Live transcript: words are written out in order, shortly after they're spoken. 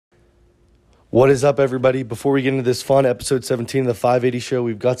What is up, everybody? Before we get into this fun episode 17 of the 580 Show,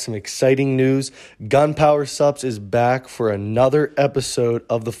 we've got some exciting news. Gunpower Sups is back for another episode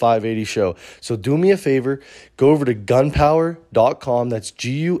of the 580 Show. So do me a favor, go over to gunpower.com. That's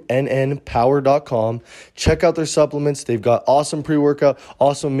Gunn power.com. Check out their supplements. They've got awesome pre-workout,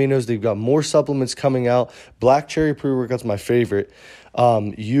 awesome aminos. They've got more supplements coming out. Black cherry pre-workout's my favorite.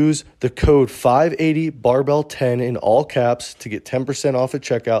 Use the code 580 barbell 10 in all caps to get 10% off at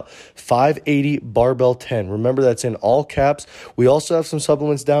checkout. 580 barbell 10. Remember, that's in all caps. We also have some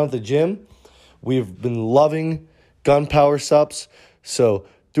supplements down at the gym. We've been loving Gunpower Sups. So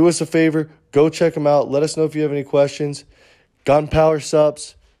do us a favor, go check them out. Let us know if you have any questions. Gunpower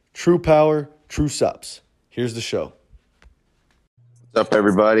Sups, true power, true sups. Here's the show. What's up,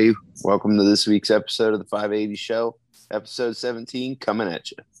 everybody? Welcome to this week's episode of the 580 Show. Episode 17 coming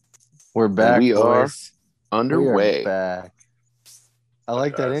at you. We're back. We boys. are underway. We are back. I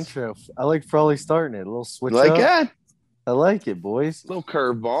like that intro. I like Frawley starting it. A little switch Like up. that? I like it, boys. Little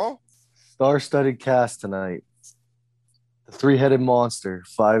curveball. Star-studded cast tonight. The three-headed monster,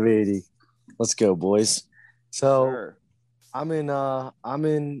 580. Let's go, boys. So Sure. I'm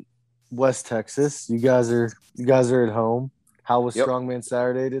in West Texas. You guys are at home. How was Yep. Strongman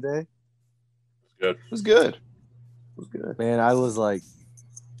Saturday today? It was good. Man, I was like,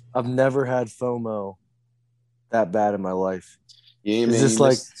 I've never had FOMO that bad in my life. Yeah, It's man, just you like,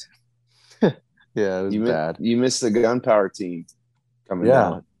 missed, yeah, it was bad. You missed the Gunpower team coming Yeah,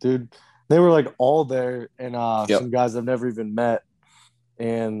 down. dude. They were like all there, and Yep. some guys I've never even met.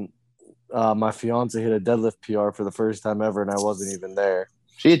 And my fiance hit a deadlift PR for the first time ever, and I wasn't even there.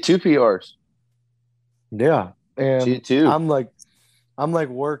 She had 2 PRs. Yeah, She and had 2. I'm like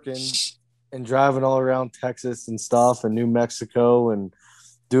working and driving all around Texas and stuff, and New Mexico, and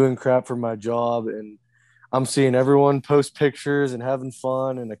doing crap for my job, and I'm seeing everyone post pictures and having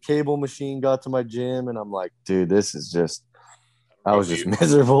fun, and a cable machine got to my gym, and I'm like, dude, this is just. I was just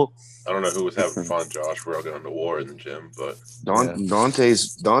miserable. I don't know who was having fun, Josh. We're all going to war in the gym, but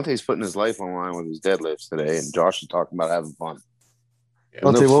Dante's putting his life on line with his deadlifts today, and Josh is talking about having fun. yeah,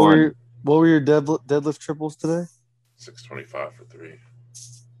 Dante, no fun. what were your deadlift triples today? 625 for 3.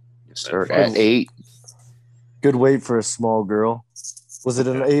 Yes, sir. Fun. At 8. Good weight for a small girl. Was it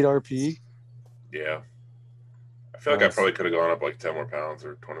an 8 RP? Yeah. I feel like Nice. I probably could have gone up like 10 more pounds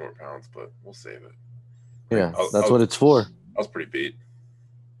or 20 more pounds, but we'll save it. Yeah, I'll- that's I'll- what it's for. I was pretty beat.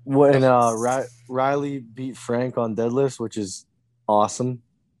 When Riley beat Frank on deadlifts, which is awesome.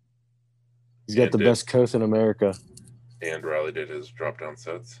 He's got Yeah, the dude. best coach in America. And Riley did his drop down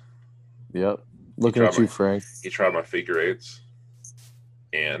sets. Yep. Looking at you, Frank. He tried my figure eights,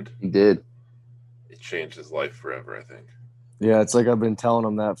 and He did. it changed his life forever, I think. Yeah, it's like I've been telling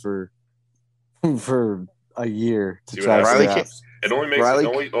him that for a year to See what try happens? straps. It only makes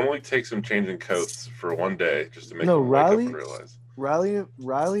Riley- it only takes him changing coats for one day just to make No, him wake up Riley- and realize.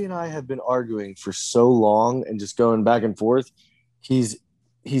 Riley and I have been arguing for so long and just going back and forth. He's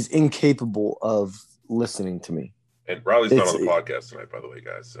incapable of listening to me. And Riley's not It's- on the podcast tonight, by the way,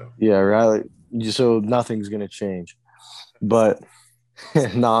 guys. So Yeah, Riley. So nothing's gonna change. But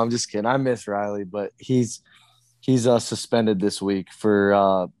no, I'm just kidding. I miss Riley, but he's suspended this week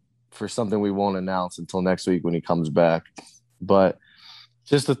for something we won't announce until next week when he comes back. But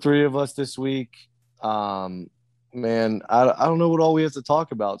just the three of us this week. Man, I don't know what all we have to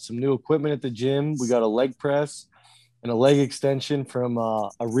talk about. Some new equipment at the gym. We got a leg press and a leg extension from a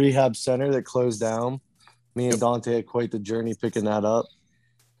rehab center that closed down. Me and Dante had quite the journey picking that up.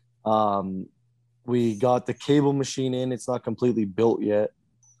 We got the cable machine in. It's not completely built yet.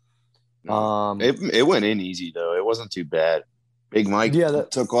 It went in easy, though. It wasn't too bad. Big Mike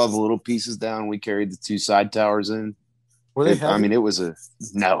took all the little pieces down. We carried the 2 side towers in. Were they heavy? It was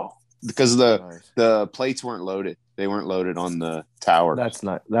because the plates weren't loaded. They weren't loaded on the tower. That's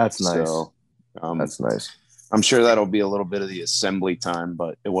nice. That's nice. So, That's nice. I'm sure that'll be a little bit of the assembly time,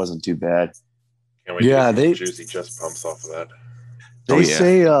 but it wasn't too bad. can't wait to get some juicy chest pumps off of that.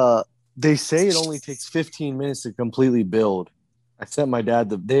 They say it only takes 15 minutes to completely build. I sent my dad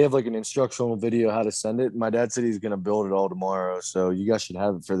they have like an instructional video how to send it. My dad said he's gonna build it all tomorrow, so you guys should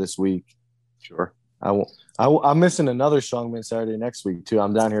have it for this week. Sure. I'm missing another Strongman Saturday next week too.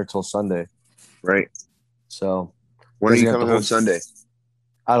 I'm down here till Sunday. Right. So When are you coming home Sunday?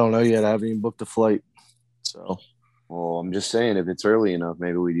 I don't know yet. I haven't even booked a flight. So Well, I'm just saying, if it's early enough,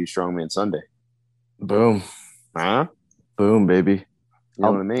 maybe we do Strongman Sunday. boom. Huh? Boom, baby. You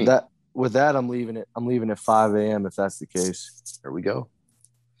know what I mean? With that, I'm leaving at 5 a.m. if that's the case. There we go.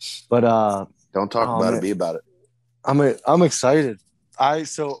 But Don't talk about it. Be about it. I'm excited.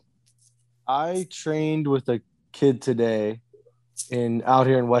 I trained with a kid today out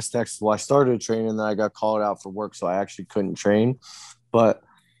here in West Texas. Well, I started training, and then I got called out for work, so I actually couldn't train. But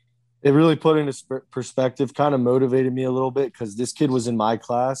it really put into perspective, kind of motivated me a little bit because this kid was in my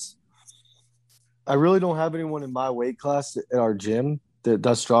class. I really don't have anyone in my weight class at our gym that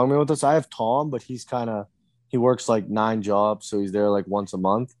does strongman with us. I have Tom, but he works like 9 jobs, so he's there like once a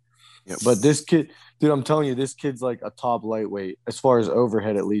month. Yep. But this kid, dude, I'm telling you, this kid's like a top lightweight as far as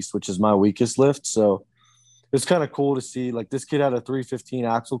overhead, at least, which is my weakest lift. So it's kind of cool to see. Like this kid had a 315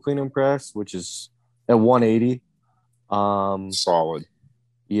 axle clean and press, which is at 180. Solid.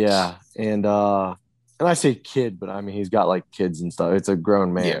 Yeah, and I say kid, but I mean he's got like kids and stuff. It's a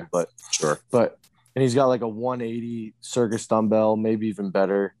grown man, Yeah, but sure. And he's got like a 180 circus dumbbell, maybe even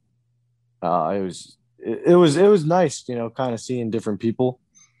better. It was nice, you know, kind of seeing different people.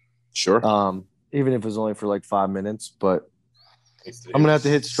 Sure. Even if it was only for like 5 minutes, but I'm gonna have to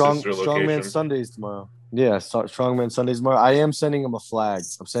hit Strongman Sundays tomorrow. Yeah, Strongman Sundays tomorrow. I am sending him a flag.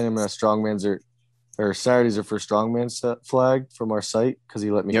 I'm sending him a Strongman's or Saturdays are for Strongman's flag from our site because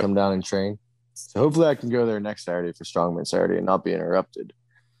he let me come down and train. So hopefully I can go there next Saturday for Strongman Saturday and not be interrupted.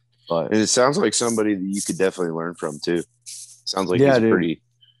 But and it sounds like somebody that you could definitely learn from too. Sounds like he's a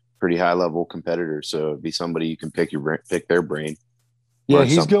pretty high level competitor. So it'd be somebody you can pick their brain. Yeah,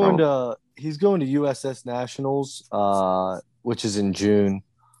 he's going to USS Nationals, which is in June,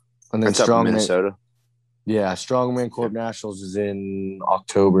 and then That's up in Minnesota. Yeah, Strongman Corp Nationals is in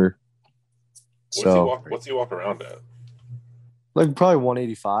October. What's he walk around at? Like probably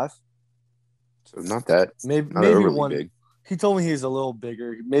 185. So not that maybe overly big. He told me he's a little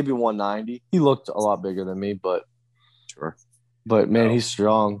bigger, maybe 190. He looked a lot bigger than me, but sure. But man, he's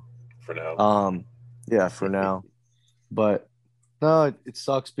strong. For now. Yeah, for now. But no, it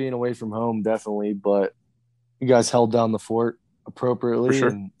sucks being away from home, definitely. But you guys held down the fort appropriately,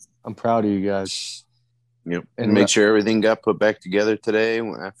 and I'm proud of you guys. Yep. And make sure everything got put back together today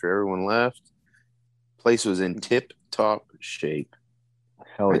after everyone left. Place was in tip-top shape.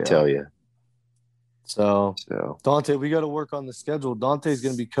 Hell yeah. I tell you. So Dante, we got to work on the schedule. Dante's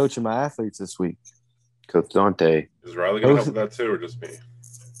going to be coaching my athletes this week. Coach Dante. Is Riley going to help with that too, or just me?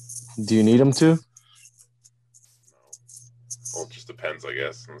 Do you need him to? No. Well, it just depends, I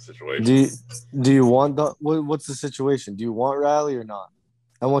guess, on the situation. Do you want what's the situation? Do you want Riley or not?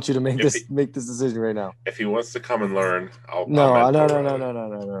 I want you to make this decision right now. If he wants to come and learn, I'll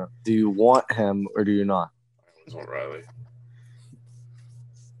No. Do you want him or do you not? I always want Riley.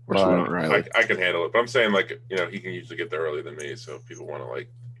 Riley. I can handle it, but I'm saying he can usually get there earlier than me, so if people want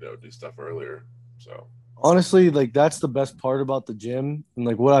to do stuff earlier. So honestly, that's the best part about the gym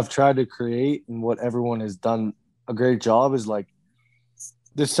and what I've tried to create and what everyone has done a great job is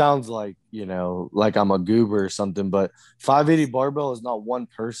this sounds like I'm a goober or something, but 580 barbell is not one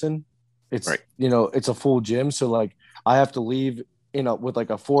person. It's right. It's a full gym, so I have to leave with a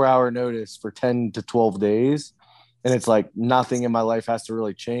 4-hour notice for 10 to 12 days. And it's nothing in my life has to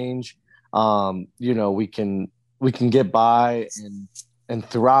really change. We can get by and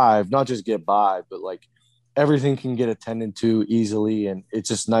thrive, not just get by, but everything can get attended to easily. And it's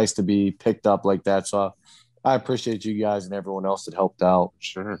just nice to be picked up like that. So I appreciate you guys and everyone else that helped out.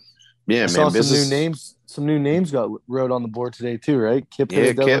 Sure. Yeah, I saw some new names got wrote on the board today too, right? Kip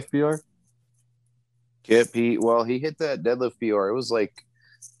hit a deadlift PR. Kip, he hit that deadlift PR. It was I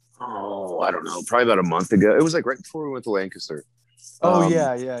don't know, probably about a month ago. It was right before we went to Lancaster.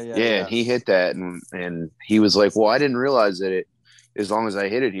 Yeah. He hit that, and he was like, "Well, I didn't realize that as long as I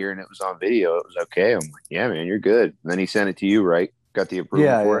hit it here and it was on video, it was okay." I'm like, "Yeah, man, you're good." And then he sent it to you, right? Got the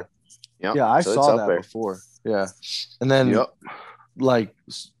approval for it. Yep. Yeah, I saw that before. Yeah, and then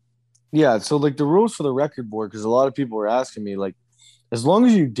So the rules for the record board, because a lot of people were asking me, as long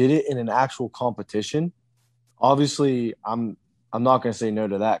as you did it in an actual competition, obviously I'm not going to say no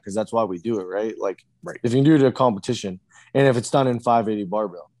to that because that's why we do it, right? Right. If you can do it at a competition and if it's done in 580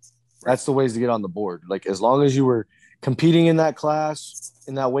 barbell, that's the ways to get on the board. As long as you were competing in that class,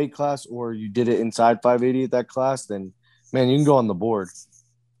 in that weight class, or you did it inside 580 at that class, then, man, you can go on the board.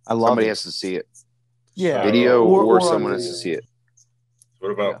 Somebody has to see it. Yeah. Video or someone has to see it.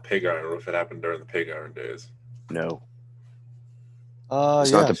 What about pig iron? What if it happened during the pig iron days? No.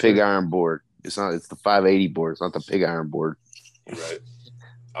 It's not the pig iron board. It's the 580 board. It's not the pig iron board. Right.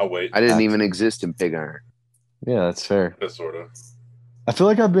 I'll wait. I didn't even exist in pig iron. Yeah, that's fair. That's sort of. I feel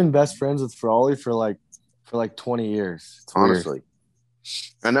like I've been best friends with Frawley for 20 years. It's honestly. Weird.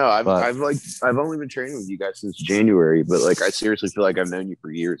 I know. I've only been training with you guys since January, but I seriously feel like I've known you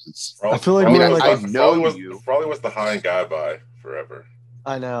for years. I feel like I know you. Probably was the high guy by forever.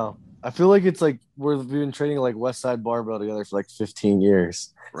 I know. I feel like it's we've been training Westside Barbell together for 15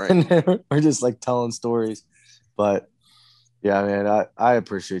 years. Right. And we're just telling stories. But Yeah, man, I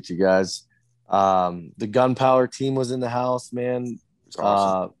appreciate you guys. The Gunpower team was in the house, man. It's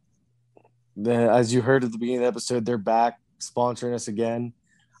awesome. As you heard at the beginning of the episode, they're back sponsoring us again.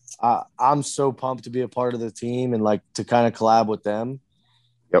 I'm so pumped to be a part of the team and like to kind of collab with them.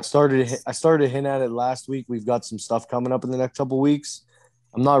 Yep. I started to hint at it last week. We've got some stuff coming up in the next couple of weeks.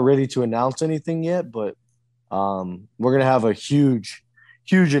 I'm not ready to announce anything yet, but we're gonna have a huge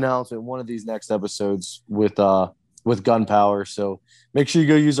announcement in one of these next episodes with Gunpower. So make sure you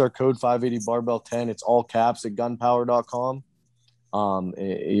go use our code 580 barbell 10. It's all caps at gunpower.com.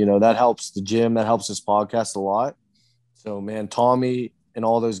 That helps the gym, that helps this podcast a lot. So man, Tommy and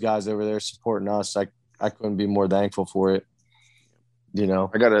all those guys over there supporting us, I couldn't be more thankful for it.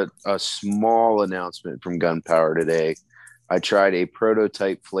 I got a small announcement from Gunpower today. I tried a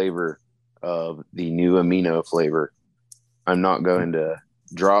prototype flavor of the new amino flavor. I'm not going to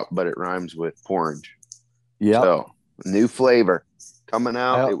drop, but it rhymes with orange. Yeah. So new flavor coming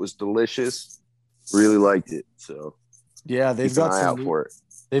out. It was delicious. Really liked it. So yeah, they've got some for it.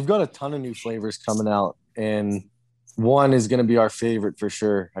 They've got a ton of new flavors coming out, and one is going to be our favorite for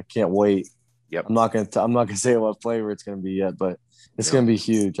sure. I can't wait. Yep. I'm not gonna say what flavor it's going to be yet, but it's going to be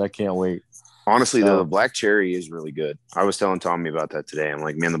huge. I can't wait. Honestly, though, the black cherry is really good. I was telling Tommy about that today. I'm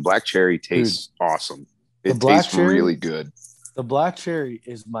like, man, the black cherry tastes awesome. It tastes really good. The black cherry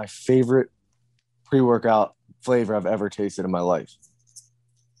is my favorite pre-workout flavor I've ever tasted in my life.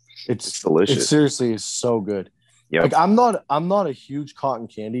 It's delicious. It seriously is so good. Yeah. Like I'm not a huge cotton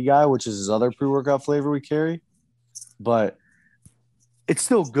candy guy, which is his other pre-workout flavor we carry, but it's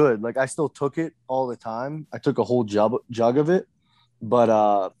still good. Like I still took it all the time. I took a whole jug of it,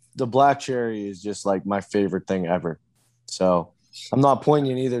 but the black cherry is just like my favorite thing ever. So I'm not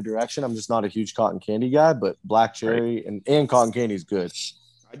pointing in either direction. I'm just not a huge cotton candy guy, but black cherry and cotton candy is good.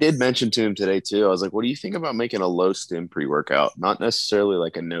 I did mention to him today too. I was like, what do you think about making a low stim pre-workout? Not necessarily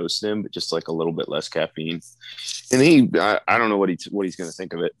like a no stim, but just like a little bit less caffeine. And I don't know what he's going to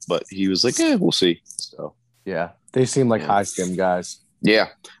think of it, but he was like, we'll see. So yeah, they seem like high stim guys. Yeah.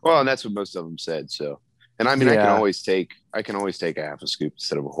 Well, and that's what most of them said. So, and I mean, I can always take a half a scoop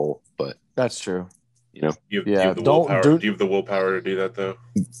instead of a whole, but that's true. Do you have the willpower to do that though?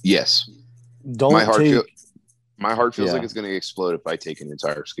 Yes. My heart feels like it's going to explode if I take an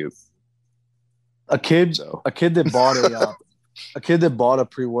entire scoop. A kid that bought a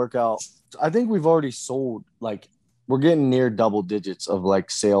pre-workout. I think we've already sold, like, we're getting near double digits of like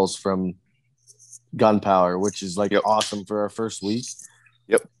sales from Gunpower, which is like awesome for our first week.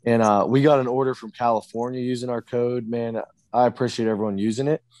 Yep. And we got an order from California using our code. Man, I appreciate everyone using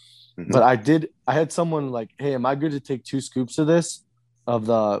it. Mm-hmm. But I had someone like, hey, am I good to take 2 scoops of this?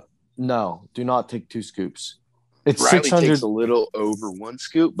 No, do not take 2 scoops. It's Riley 600. Takes a little over 1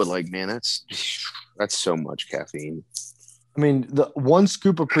 scoop, but like, man, that's so much caffeine. I mean, the 1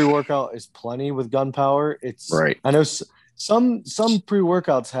 scoop of pre-workout is plenty with Gunpower. It's right. I know some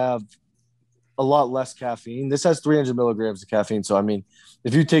pre-workouts have a lot less caffeine. This has 300 milligrams of caffeine. So, I mean,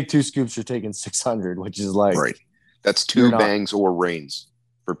 if you take 2 scoops, you're taking 600, which is like That's 2 bangs or rains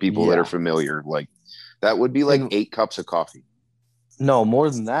for people that are familiar. Like that would be like 8 cups of coffee. No, more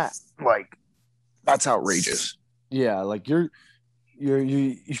than that. Like that's outrageous. Yeah, like you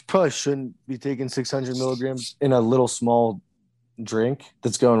probably shouldn't be taking 600 milligrams in a little small drink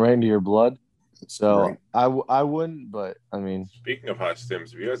that's going right into your blood. So I wouldn't, but I mean. Speaking of high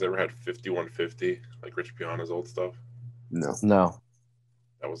stims, have you guys ever had 5150, like Rich Piana's old stuff? No.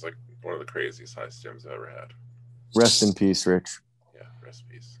 That was like one of the craziest high stims I ever had. Rest in peace, Rich. Yeah, rest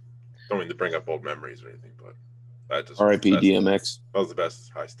in peace. Don't mean to bring up old memories or anything, but that just R.I.P. DMX. That was the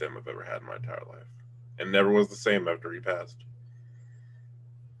best high stim I've ever had in my entire life. And never was the same after he passed.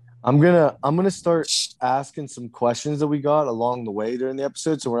 I'm gonna start asking some questions that we got along the way during the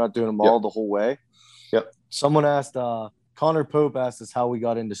episode, so we're not doing them all the whole way. Yep. Someone asked, Connor Pope asked us how we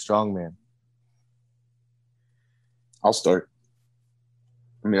got into strongman. I'll start.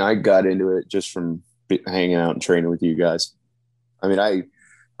 I mean, I got into it just from hanging out and training with you guys. I mean, I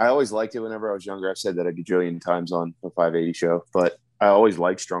always liked it whenever I was younger. I've said that a gajillion times on the 580 show, but I always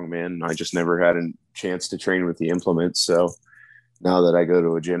liked strongman. I just never had a chance to train with the implements. So now that I go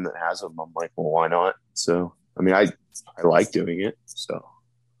to a gym that has them, I'm like, well, why not? So, I mean, I like doing it. So,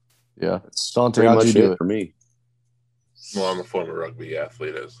 yeah, it's pretty much it for me. Well, I'm a former rugby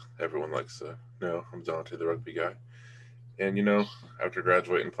athlete, as everyone likes to know. I'm Dante, the rugby guy. And, after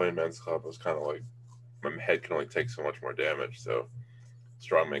graduating and playing men's club, I was kind of like, my head can only take so much more damage. So,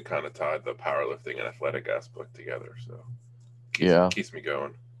 strongman kind of tied the powerlifting and athletic aspect together. So, keeps me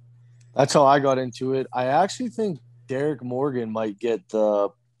going. That's how I got into it. I actually think Derek Morgan might get the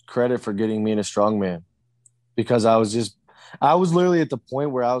credit for getting me into strongman because I was just I was literally at the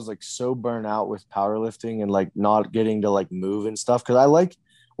point where I was like so burnt out with powerlifting and like not getting to like move and stuff. Cause I like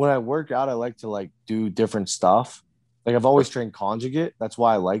when I work out, I like to like do different stuff. Like I've always trained conjugate. That's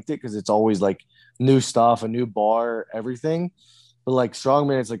why I liked it because it's always like new stuff, a new bar, everything. But like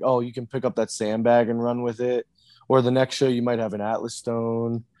strongman, it's like, oh, you can pick up that sandbag and run with it. Or the next show, you might have an Atlas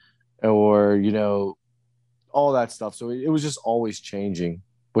stone or, all that stuff. So it was just always changing,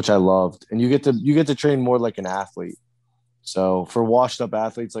 which I loved. And you get to train more like an athlete. So for washed up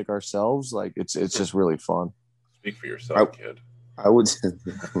athletes like ourselves, like it's just really fun. Speak for yourself, kid. I would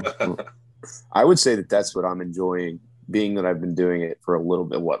I would say that that's what I'm enjoying, being that I've been doing it for a little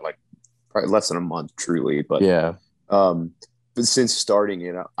bit, probably less than a month, truly. But yeah. But since starting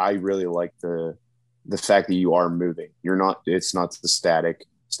it, I really like the fact that you are moving. It's not the static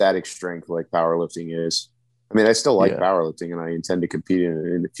strength like powerlifting is. I mean, I still like powerlifting and I intend to compete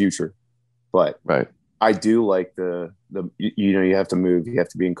in the future, but right. I do like the you have to move, you have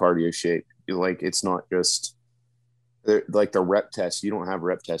to be in cardio shape. Like it's not just like the rep tests. You don't have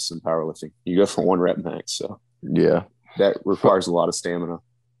rep tests in powerlifting. You go for 1 rep max. So yeah, that requires a lot of stamina.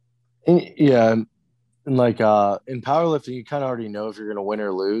 Yeah. And like in powerlifting, you kind of already know if you're going to win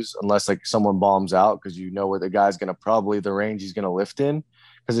or lose, unless like someone bombs out because you know where the guy's going to probably the range he's going to lift in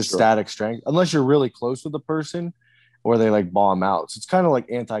because it's static strength. Unless you're really close with the person, or they like bomb out. So it's kind of like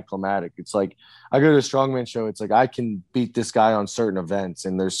anticlimactic. It's like I go to a strongman show. It's like I can beat this guy on certain events,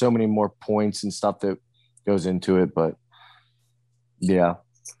 and there's so many more points and stuff that goes into it. But yeah,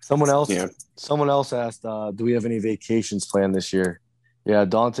 someone else asked, "Do we have any vacations planned this year?" Yeah,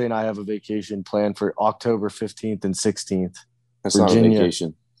 Dante and I have a vacation planned for October 15th and 16th. That's Virginia. Not a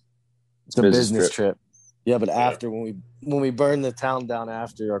vacation. It's a business trip. Yeah, but after when we burn the town down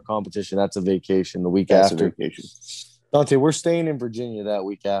after our competition, that's a vacation. The week after. That's a vacation. Dante, we're staying in Virginia that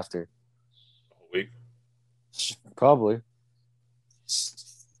week after. A week? Probably.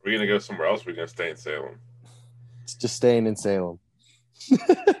 We're going to go somewhere else. We're going to stay in Salem. It's just staying in Salem.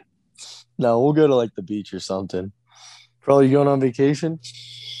 No, we'll go to like the beach or something. Probably going on vacation?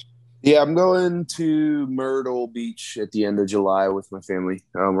 Yeah, I'm going to Myrtle Beach at the end of July with my family.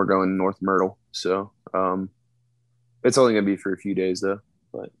 We're going North Myrtle. So it's only going to be for a few days though.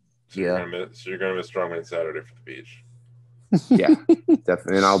 But you're going to miss Strongman Saturday for the beach. Yeah,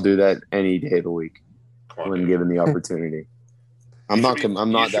 definitely. And I'll do that any day of the week when given the opportunity. I'm not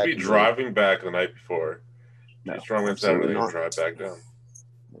you should be driving back the night before. No, Strongman Saturday and drive back down.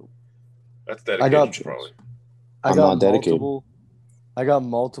 That's dedication, probably. I'm not dedicated. I got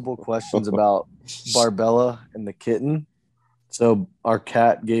multiple questions about Barbella and the kitten. So our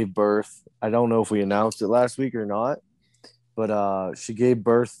cat gave birth. I don't know if we announced it last week or not, but she gave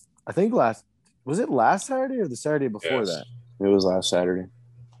birth. I think last Saturday or the Saturday before that? It was last Saturday.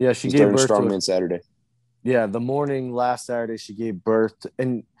 Yeah, she gave birth Strongman Saturday. Yeah, the morning last Saturday she gave birth,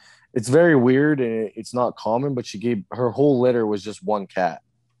 and it's very weird and it's not common. But her whole litter was just one cat.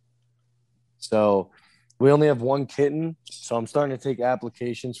 So we only have one kitten, so I'm starting to take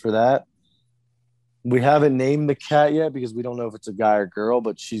applications for that. We haven't named the cat yet because we don't know if it's a guy or girl,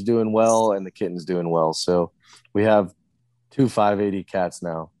 but she's doing well and the kitten's doing well. So we have 2 580 cats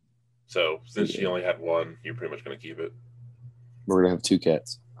now. So since she only had one, you're pretty much going to keep it. We're going to have 2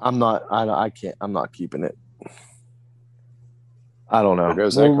 cats. I'm not keeping it. I don't know. There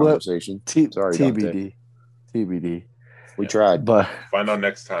goes that conversation. Sorry, TBD. TBD. We tried. But find out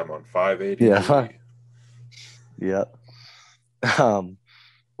next time on 580. Yeah. Yeah.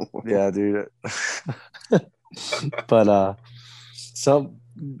 Yeah, dude. But some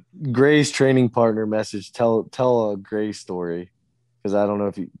Gray's training partner message. Tell a Gray story, because I don't know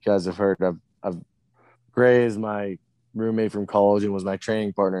if you guys have heard. Gray is my roommate from college and was my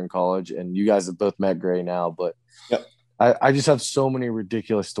training partner in college, and you guys have both met Gray now. But yep. I just have so many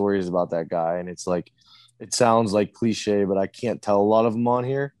ridiculous stories about that guy, and it's like it sounds like cliche, but I can't tell a lot of them on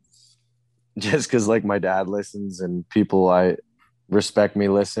here. Just because, like, my dad listens and people I respect me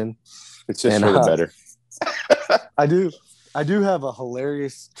listen. It's just for the better. I do have a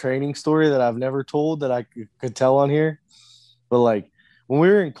hilarious training story that I've never told that I could tell on here. But, like, when we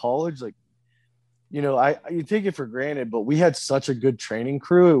were in college, like, you take it for granted, but we had such a good training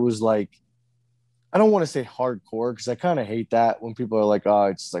crew. It was like, I don't want to say hardcore because I kind of hate that when people are like, oh,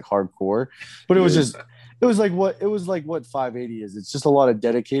 it's just like hardcore. But it was just – It was like what 580 is. It's just a lot of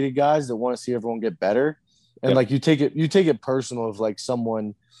dedicated guys that want to see everyone get better. And like you take it personal if like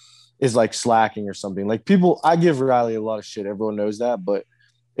someone is like slacking or something. Like I give Riley a lot of shit. Everyone knows that, but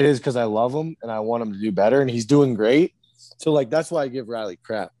it is because I love him and I want him to do better, and he's doing great. So like that's why I give Riley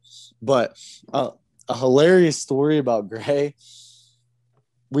crap. But a hilarious story about Gray.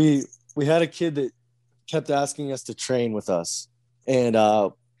 We had a kid that kept asking us to train with us, and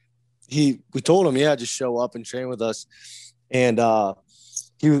we told him, yeah, just show up and train with us, and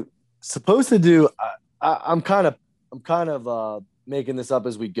he was supposed to do. I'm kind of making this up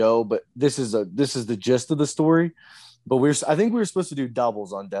as we go, but this is the gist of the story. But I think we were supposed to do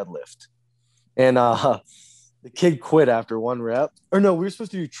doubles on deadlift, and the kid quit after 1 rep. Or no, we were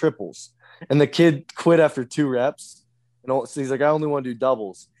supposed to do triples, and the kid quit after 2 reps. And so he's like, I only want to do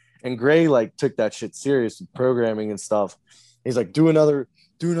doubles. And Gray like took that shit serious with programming and stuff. He's like, do another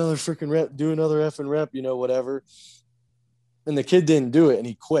freaking rep, do another effing rep, whatever. And the kid didn't do it, and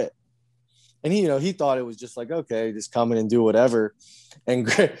he quit. And he thought it was just like, okay, just come in and do whatever.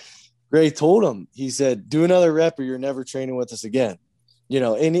 And Gray told him, he said, do another rep or you're never training with us again.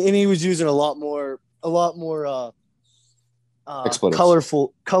 And he was using a lot more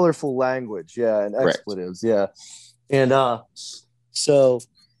colorful language. Yeah. And expletives. Right. Yeah. And so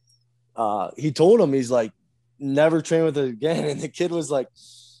he told him, he's like, never train with us again. And the kid was like,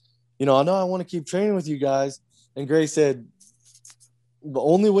 I know I want to keep training with you guys. And Gray said, the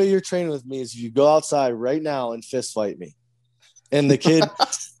only way you're training with me is if you go outside right now and fist fight me. And the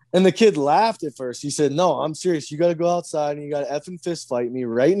kid laughed at first. He said, no, I'm serious. You got to go outside and you got to effing fist fight me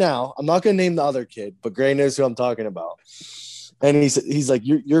right now. I'm not going to name the other kid, but Gray knows who I'm talking about. And he's like,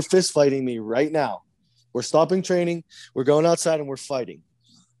 you're fist fighting me right now. We're stopping training. We're going outside and we're fighting.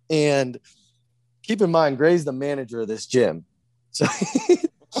 And keep in mind, Gray's the manager of this gym. So,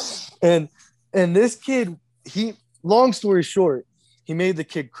 and this kid, long story short, he made the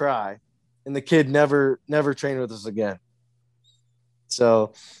kid cry, and the kid never trained with us again.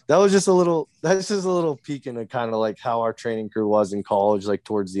 So that's just a little peek into kind of like how our training crew was in college. Like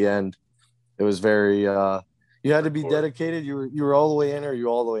towards the end, it was very, you had to be dedicated. You were all the way in or you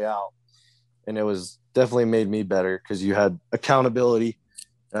were all the way out. And it was definitely made me better because you had accountability.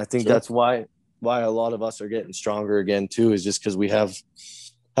 And I think that's why a lot of us are getting stronger again too, is just because we have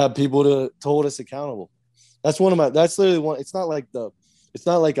people to hold us accountable. That's literally one. It's not like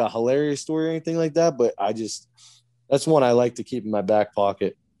a hilarious story or anything like that, but that's one I like to keep in my back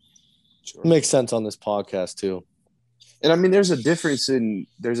pocket. Sure. It makes sense on this podcast too. And I mean, there's a difference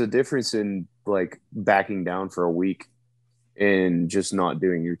in like backing down for a week and just not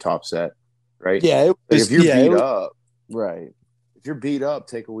doing your top set, right? Yeah. If you're beat up, right. If you're beat up,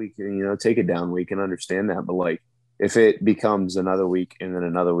 take a week, take a down week and understand that. But like, if it becomes another week and then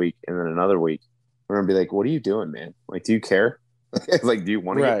another week and then another week, we're gonna be like, "What are you doing, man? Like, do you care? Like, do you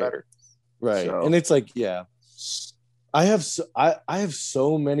want to get better?" Right. So. And it's like, yeah, I have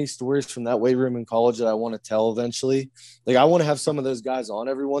so many stories from that weight room in college that I want to tell eventually. Like, I want to have some of those guys on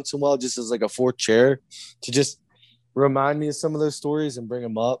every once in a while, just as like a fourth chair to just remind me of some of those stories and bring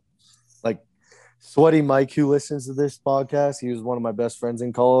them up. Like Sweaty Mike, who listens to this podcast, he was one of my best friends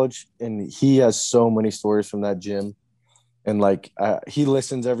in college, and he has so many stories from that gym. And like, he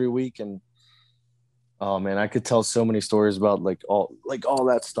listens every week, and oh man, I could tell so many stories about all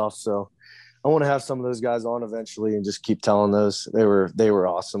that stuff. So I want to have some of those guys on eventually and just keep telling those. They were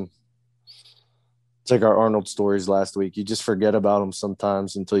awesome. It's like our Arnold stories last week. You just forget about them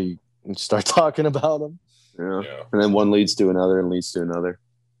sometimes until you start talking about them. Yeah. And then one leads to another and leads to another.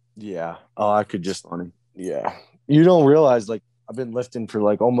 Yeah. Oh, I could just funny. Yeah. You don't realize like I've been lifting for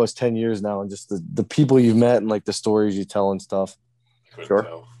like almost 10 years now, and just the people you've met and like the stories you tell and stuff.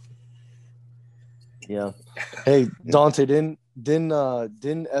 Sure. Yeah. Hey, Dante, didn't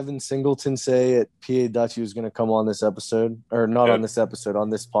Evan Singleton say at PA Dutch he was going to come on this episode, or not on this episode, on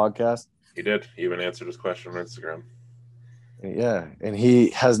this podcast? He did. He even answered his question on Instagram. Yeah, and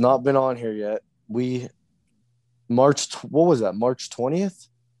he has not been on here yet. March 20th?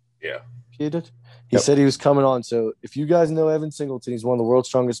 Yeah. He said he was coming on. So if you guys know Evan Singleton, he's one of the world's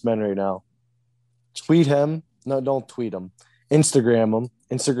strongest men right now. Tweet him. No, don't tweet him. Instagram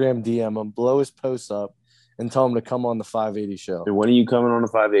DM him, blow his posts up, and tell him to come on the 580 show. And when are you coming on the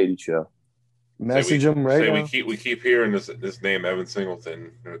 580 show? Message him right now. We keep hearing this name, Evan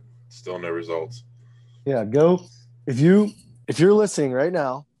Singleton. Still no results. Yeah, go. If you're listening right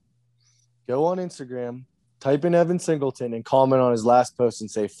now, go on Instagram, type in Evan Singleton, and comment on his last post and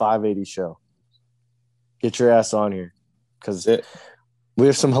say 580 show. Get your ass on here, because we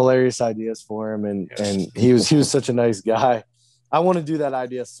have some hilarious ideas for him, and he was such a nice guy. I want to do that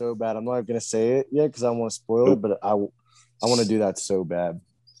idea so bad. I'm not going to say it yet because I don't want to spoil it, but I want to do that so bad.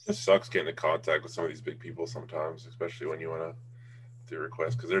 It sucks getting in contact with some of these big people sometimes, especially when you want to do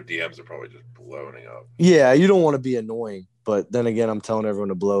requests, because their DMs are probably just blowing up. Yeah, you don't want to be annoying, but then again, I'm telling everyone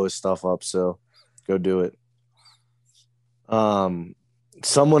to blow his stuff up, so go do it.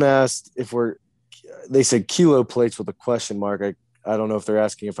 Someone asked they said kilo plates with a question mark. I don't know if they're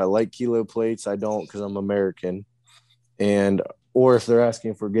asking if I like kilo plates. I don't because I'm American. Or if they're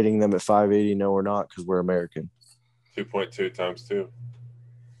asking if we're getting them at 580, no, we're not because we're American. 2.2 times 2.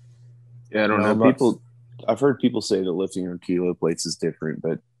 Yeah, I don't No, know. I've heard people say that lifting on kilo plates is different,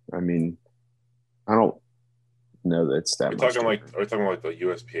 but I mean, I don't know that it's that Are we much. talking different. are we talking like the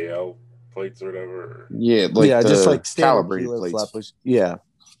USPL plates or whatever? Or? Yeah, like just like standard calibrated kilo plates. flappers. Yeah.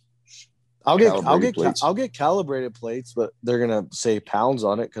 I'll get plates. I'll get calibrated plates, but they're gonna say pounds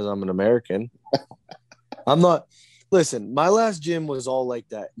on it because I'm an American. I'm not. Listen, my last gym was all like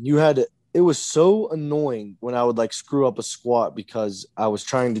that. It was so annoying when I would like screw up a squat because I was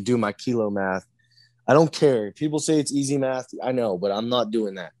trying to do my kilo math. I don't care. People say it's easy math. I know, but I'm not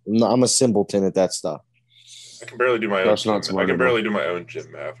doing that. I'm a simpleton at that stuff. I can barely do my own. That's not smart I can enough. barely do my own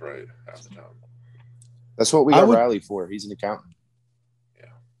gym math right half the time. That's what we got Riley for. He's an accountant.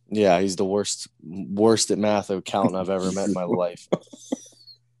 Yeah, he's the worst at math accountant I've ever met in my life.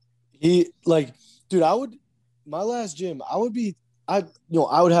 My last gym, I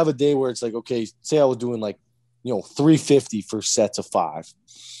would have a day where it's like, okay, say I was doing like, 350 for sets of 5.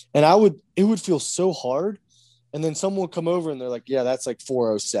 And it would feel so hard. And then someone would come over and they're like, yeah, that's like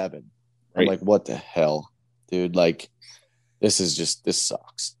 407. Right. I'm like, what the hell, dude? Like, this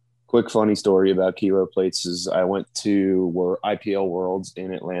sucks. Quick funny story about kilo plates is I went to IPL Worlds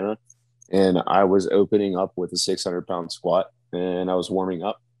in Atlanta, and I was opening up with a 600-pound squat, and I was warming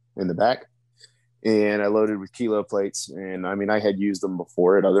up in the back, and I loaded with kilo plates. And I mean, I had used them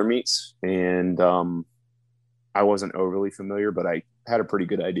before at other meets, and I wasn't overly familiar, but I had a pretty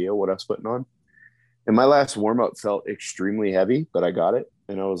good idea what I was putting on. And my last warm-up felt extremely heavy, but I got it.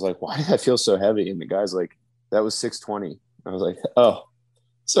 And I was like, why did I feel so heavy? And the guy's like, that was 620. I was like, oh.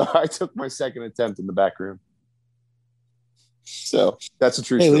 So I took my second attempt in the back room. So that's a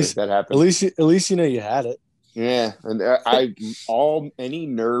true story. That happened. At least you know you had it. Yeah, and any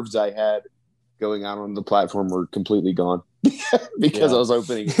nerves I had going out on the platform were completely gone because I was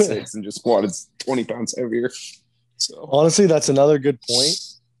opening at 6 and just squatted 20 pounds heavier. So honestly, that's another good point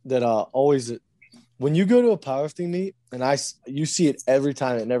that always when you go to a powerlifting meet and you see it every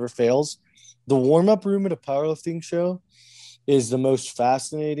time, it never fails. The warm-up room at a powerlifting show is the most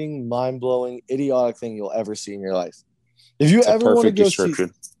fascinating, mind-blowing, idiotic thing you'll ever see in your life. If you ever want to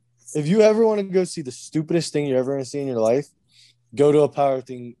go see the stupidest thing you're ever going to see in your life, go to a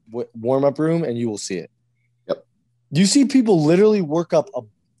powerlifting warm-up room and you will see it. Yep. You see people literally work up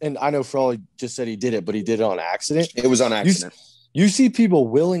and I know Frawley just said he did it, but he did it on accident. It was on accident. You see people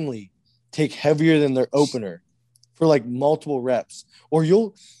willingly take heavier than their opener for like multiple reps.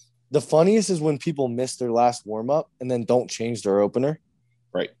 The funniest is when people miss their last warm-up and then don't change their opener.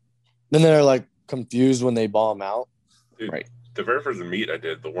 Right. Then they're like confused when they bomb out. Dude, right. The very first meet I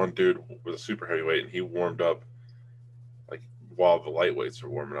did, the one dude was a super heavyweight and he warmed up like while the lightweights were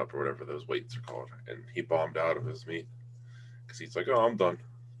warming up or whatever those weights are called. And he bombed out of his meet because he's like, oh, I'm done.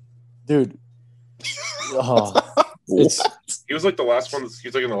 Dude. He was like the last one. He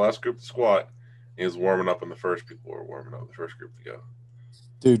was like in the last group to squat. He was warming up when the first people were warming up, the first group to go.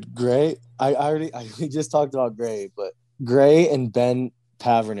 Dude, Gray, we just talked about Gray, but Gray and Ben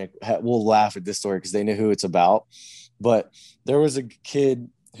Pavernick will laugh at this story because they know who it's about. But there was a kid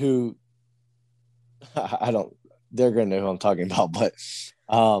who they're going to know who I'm talking about, but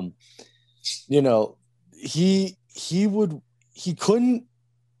he couldn't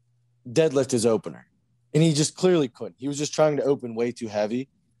deadlift his opener, and he just clearly couldn't. He was just trying to open way too heavy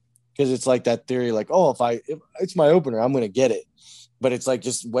because it's like that theory, like, oh, if it's my opener, I'm going to get it. But it's like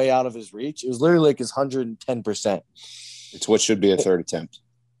just way out of his reach. It was literally like his 110%. It's what should be a third attempt.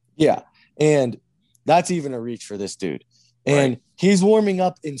 Yeah. And that's even a reach for this dude. And he's warming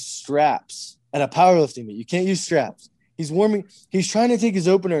up in straps at a powerlifting meet. You can't use straps. He's trying to take his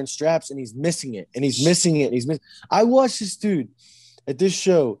opener in straps and he's missing it. I watched this dude at this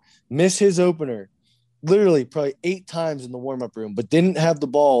show miss his opener literally probably 8 times in the warm-up room, but didn't have the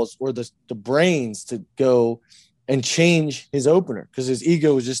balls or the brains to go and change his opener because his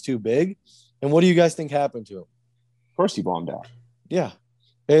ego was just too big. And what do you guys think happened to him? Of course he bombed out. Yeah.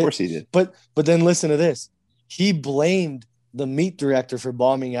 Of course he did. But then listen to this. He blamed the meet director for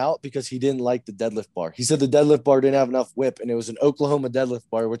bombing out because he didn't like the deadlift bar. He said the deadlift bar didn't have enough whip, and it was an Oklahoma deadlift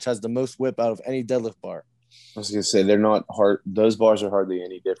bar, which has the most whip out of any deadlift bar. I was going to say, they're not hard. Those bars are hardly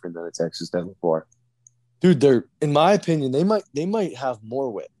any different than a Texas deadlift bar. Dude, they're, in my opinion, they might have more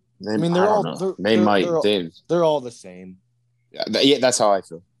whip. They're all the same. Yeah, that's how I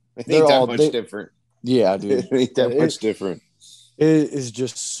feel. They ain't that much different. Yeah, dude. It ain't that much different. It is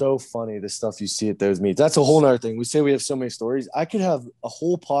just so funny, the stuff you see at those meets. That's a whole nother thing. We say we have so many stories. I could have a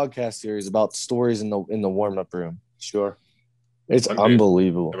whole podcast series about stories in the warm-up room. Sure. It's One dude-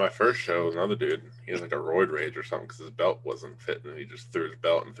 unbelievable. In my first show, another dude, he has like a roid rage or something because his belt wasn't fitting, and he just threw his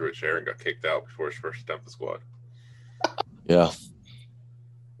belt and threw a chair and got kicked out before his first attempt to squat. Yeah.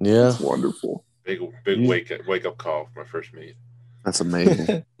 Yeah. That's wonderful. Big wake up call for my first meet. That's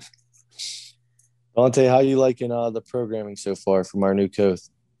amazing. Dante, how you liking the programming so far from our new coach?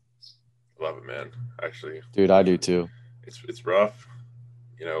 Love it, man. Actually, Dude, I do too. it's rough,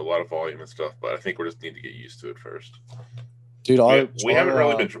 a lot of volume and stuff, but I think we just need to get used to it first. Dude, We haven't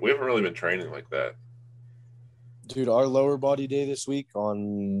really been training like that. Dude, our lower body day this week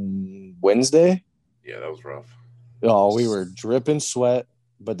on Wednesday. Yeah, that was rough. Oh, we were dripping sweat,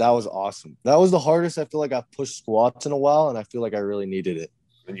 but that was awesome. That was the hardest I feel like I've pushed squats in a while, and I feel like I really needed it.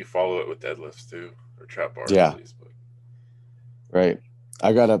 And you follow it with deadlifts too, or trap bars Yeah. at least. But Right.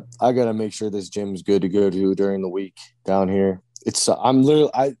 I gotta make sure this gym's good to go to during the week down here. I'm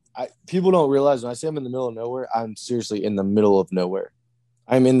literally I people don't realize when I say I'm in the middle of nowhere, I'm seriously in the middle of nowhere.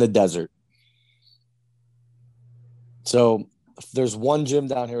 I'm in the desert. So if there's one gym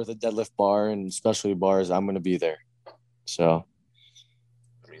down here with a deadlift bar and specialty bars, I'm gonna be there. So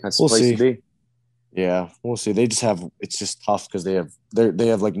I mean, That's We'll the place see. to be. yeah, we'll see. It's just tough because they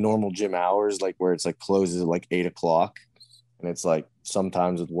have like normal gym hours, like where it's like closes at like 8:00. And it's like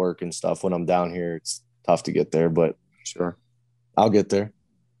sometimes with work and stuff when I'm down here, it's tough to get there, but Sure. I'll get there.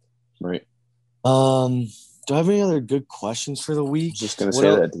 Right. Do I have any other good questions for the I week? was just gonna What say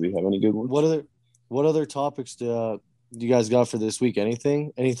el- that. Do we have any good ones? What other topics do you guys got for this week?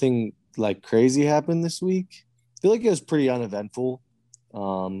 Anything like crazy happened this week? I feel like it was pretty uneventful. I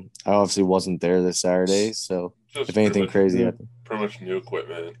obviously wasn't there this Saturday, so just if anything crazy happened. pretty much new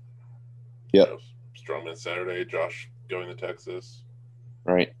equipment. Yep. Strongman Saturday, Josh going to Texas.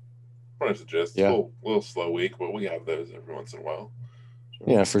 Right. Pretty much the gist. Yeah. Little slow week, but we have those every once in a while.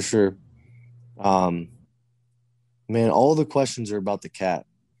 Yeah, for sure. Man, all the questions are about the cat.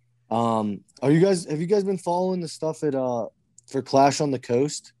 Have you guys been following the stuff at for Clash on the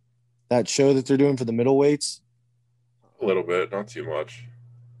Coast? That show that they're doing for the middleweights? A little bit, not too much.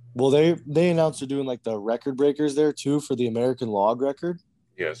 Well, they announced they're doing like the record breakers there too for the American log record.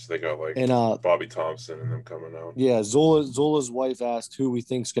 Yes, they got like And Bobby Thompson and them coming out. yeah, Zola's wife asked who we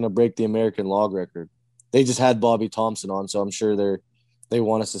think's gonna break the American log record. They just had Bobby Thompson on, so I'm sure they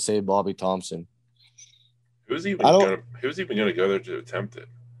want us to say Bobby Thompson. Who's even gonna go there to attempt it?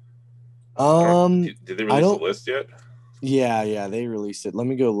 Did they I release don't- the list yet? Yeah, they released it. Let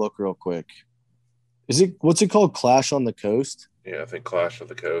me go look real quick. What's it called? Clash on the Coast? Yeah, I think Clash of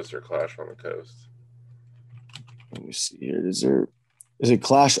the Coast or Clash on the Coast. Let me see here. Is it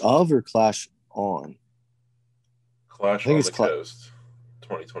Clash of or Clash on? Clash think on it's the Coast,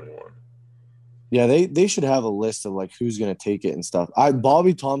 2021. Yeah, they should have a list of like who's gonna take it and stuff.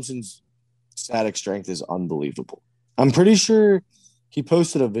 Bobby Thompson's static strength is unbelievable. I'm pretty sure he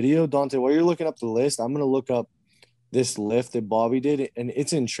posted a video. Dante, while you're looking up the list, I'm gonna look up this lift that Bobby did, and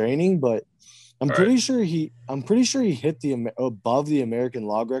it's in training, but I'm All pretty sure he hit above the American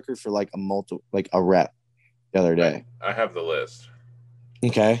log record for like a rep the other day. I have the list.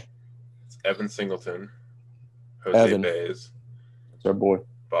 Okay. It's Evan Singleton, Jose Evan. Baez, That's our boy.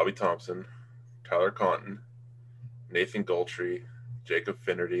 Bobby Thompson, Tyler Conton, Nathan Goltree, Jacob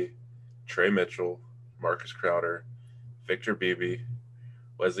Finnerty, Trey Mitchell, Marcus Crowder, Victor Beebe,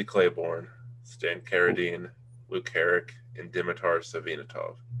 Wesley Claiborne, Stan Carradine, Luke Herrick, and Dimitar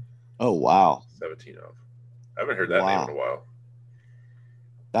Savinatov. Oh wow. 17 of. I haven't heard that name in a while.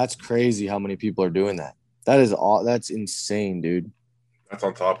 That's crazy how many people are doing that. That's insane, dude. That's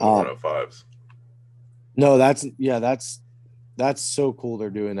on top of the 105s. No, that's so cool they're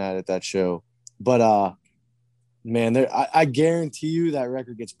doing that at that show. But man, I guarantee you that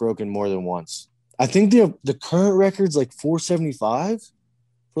record gets broken more than once. I think the current record's like 475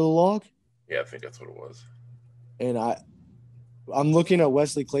 for the log. Yeah, I think that's what it was. And I'm looking at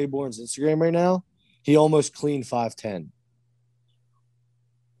Wesley Claiborne's Instagram right now. He almost cleaned 510.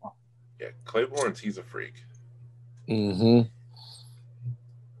 Yeah, Claiborne's, he's a freak. Mm-hmm.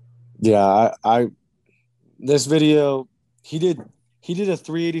 Yeah, I this video he did a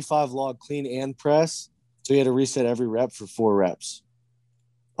 385 log clean and press, so he had to reset every rep for 4 reps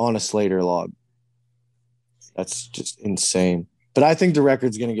on a Slater log. That's just insane. But I think the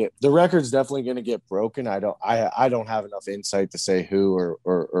record's definitely gonna get broken. I don't have enough insight to say who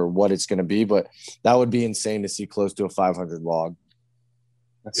or what it's gonna be, but that would be insane to see close to a 500 log.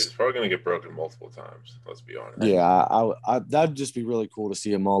 It's probably going to get broken multiple times. Let's be honest. Yeah, I that'd just be really cool to see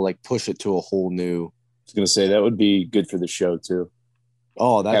them all like push it to a whole new. I was gonna say that would be good for the show too.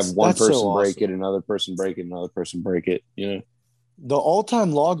 Oh, Have one person so break awesome. it, another person break it, another person break it. You know, The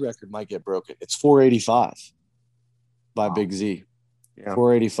all-time log record might get broken. It's 485. by Wow. Big Z. Yeah.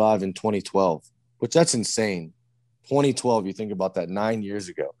 485 in 2012, which that's insane. 2012, you think about that 9 years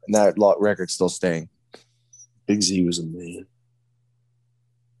ago, and that record's still staying. Big Z was a man.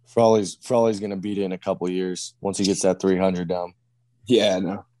 Frawley's going to beat it in a couple years once he gets that 300 down. Yeah,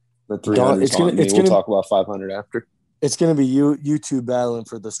 no. The 300 We'll talk about 500 after. It's going to be you two battling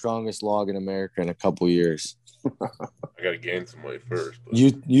for the strongest log in America in a couple years. I got to gain some weight first. But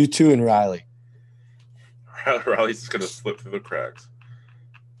You two and Riley. Riley's just going to slip through the cracks.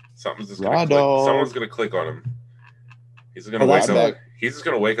 Someone's Raw going dog. to click on him. He's going to Oh, wake that's up. He's just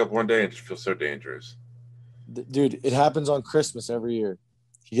going to wake up one day and just feel so dangerous. Dude, it happens on Christmas every year.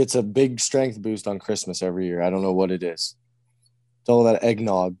 He gets a big strength boost on Christmas every year. I don't know what it is. It's all that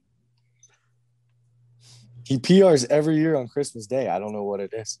eggnog. He PRs every year on Christmas Day. I don't know what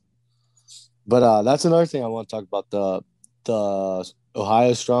it is. But that's another thing I want to talk about. The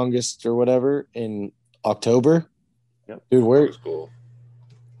Ohio Strongest or whatever in October. Yep. Dude, That was cool.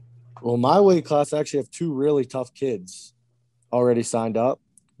 well, my weight class, I actually have two really tough kids already signed up.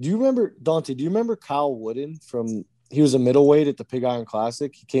 Do you remember, Dante, do you remember Kyle Wooden he was a middleweight at the Pig Iron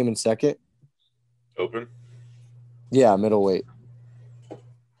Classic. He came in second. Open? Yeah, middleweight.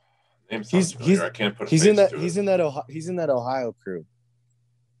 Name sounds familiar. I can't put a He's face in that to he's it. in that he's in that Ohio crew.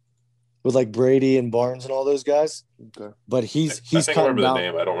 With like Brady and Barnes and all those guys. Okay. But he's I think I cutting remember down. the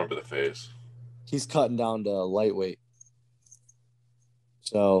name. I don't remember the face. He's cutting down to lightweight.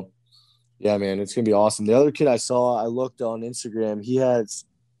 So, yeah, man, it's going to be awesome. The other kid I saw, I looked on Instagram,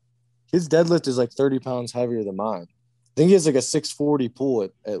 his deadlift is like 30 pounds heavier than mine. I think he has like a 640 pull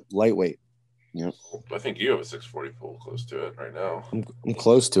at lightweight. I think you have a 640 pull close to it right now. I'm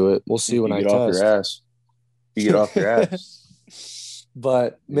close to it. We'll see when I get off test. your ass. You get off your ass.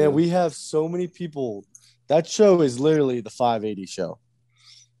 But, man, Yeah. we have so many people. That show is literally the 580 show.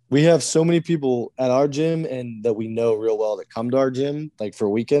 We have so many people at our gym and that we know real well that come to our gym, like for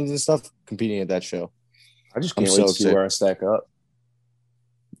weekends and stuff, competing at that show. I just I'm can't so wait to see sick. where I stack up.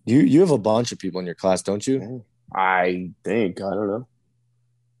 You have a bunch of people in your class, don't you? I think. I don't know.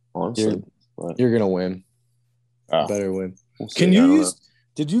 Honestly. You're gonna win. Oh, Better win. we'll see. Can I you don't use?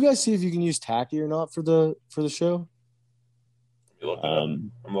 Did you guys see if you can use tacky or not for the show? You looking know. up?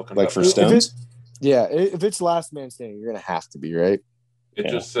 I'm looking like up for now. stones? If it's last man standing, you're gonna have to be right. It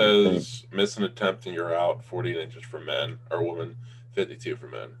Yeah, just says miss an attempt and you're out. 40 inches for men or women, 52 for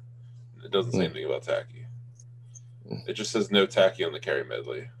men. It doesn't say anything about tacky. It just says no tacky on the carry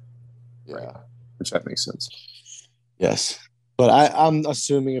medley. Yeah. Which that makes sense. Yes. But I'm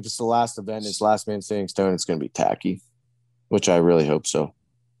assuming if it's the last event, it's last man standing stone, it's gonna be tacky, which I really hope so.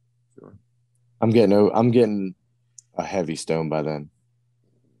 Sure. I'm getting a heavy stone by then.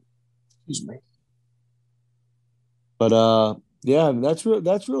 Excuse me. But yeah, that's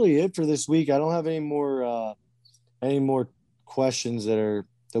really it for this week. I don't have any more questions that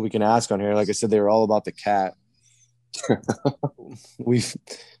we can ask on here. Like I said, they were all about the cat. This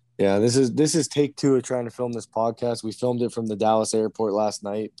is take 2 of trying to film this podcast. We filmed it from the Dallas airport last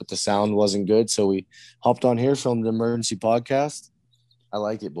night, but the sound wasn't good, so we hopped on here, filmed an emergency podcast. I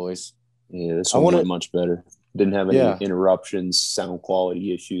like it, boys. Yeah, this one went much better. Didn't have any interruptions, sound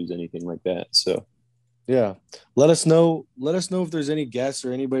quality issues, anything like that. So yeah, let us know if there's any guests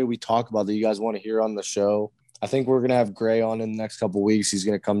or anybody we talk about that you guys want to hear on the show. I think we're gonna have Gray on in the next couple of weeks. He's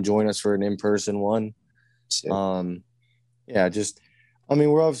gonna come join us for an in-person one.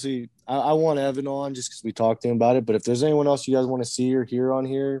 We're obviously I want Evan on just because we talked to him about it. But if there's anyone else you guys want to see or hear on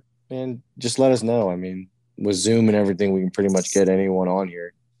here, man, just let us know. I mean, with Zoom and everything, we can pretty much get anyone on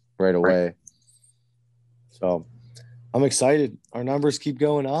here right away. Right. So I'm excited. Our numbers keep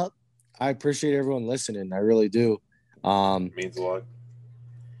going up. I appreciate everyone listening. I really do. Means a lot.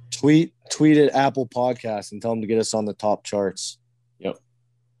 Tweet at Apple Podcasts and tell them to get us on the top charts. Yep.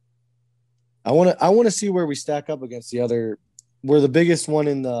 I want to see where we stack up against the other. We're the biggest one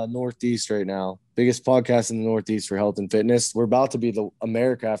in the Northeast right now. Biggest podcast in the Northeast for health and fitness. We're about to be the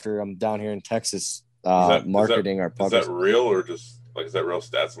America after I'm down here in Texas marketing our podcast. Is that real or just like is that real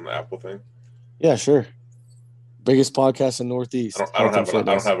stats on the Apple thing? Yeah, sure. Biggest podcast in Northeast. I don't have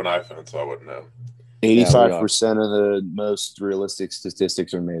an iPhone, so I wouldn't know. 85% of the most realistic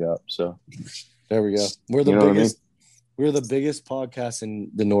statistics are made up. So there we go. We're the biggest. We're the biggest podcast in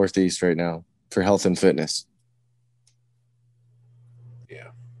the Northeast right now for health and fitness. Yeah,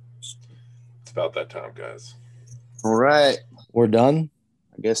 it's about that time, guys. All right, we're done.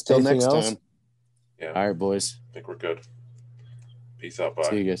 I guess till next time. Yeah. All right, boys. I think we're good. Peace out. Bye.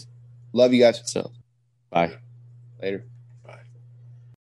 See you guys. Love you guys. So, bye. Later.